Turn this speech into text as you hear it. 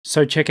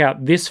So check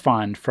out this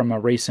find from a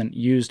recent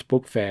used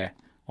book fair.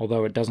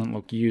 Although it doesn't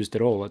look used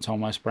at all, it's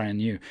almost brand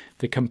new.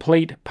 The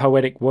Complete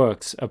Poetic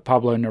Works of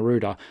Pablo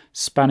Neruda,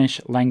 Spanish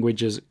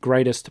language's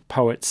greatest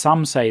poet.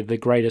 Some say the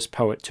greatest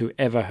poet to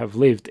ever have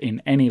lived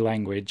in any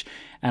language.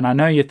 And I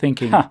know you're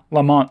thinking,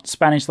 Lamont,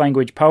 Spanish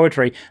language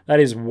poetry, that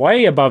is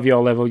way above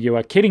your level. You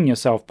are kidding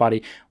yourself,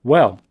 buddy.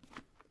 Well,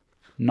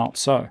 not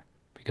so,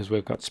 because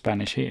we've got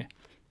Spanish here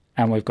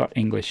and we've got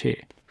English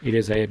here. It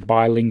is a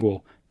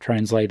bilingual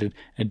translated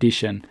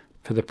edition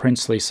for the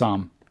princely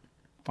sum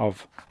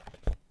of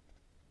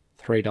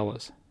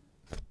 $3.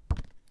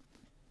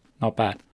 Not bad.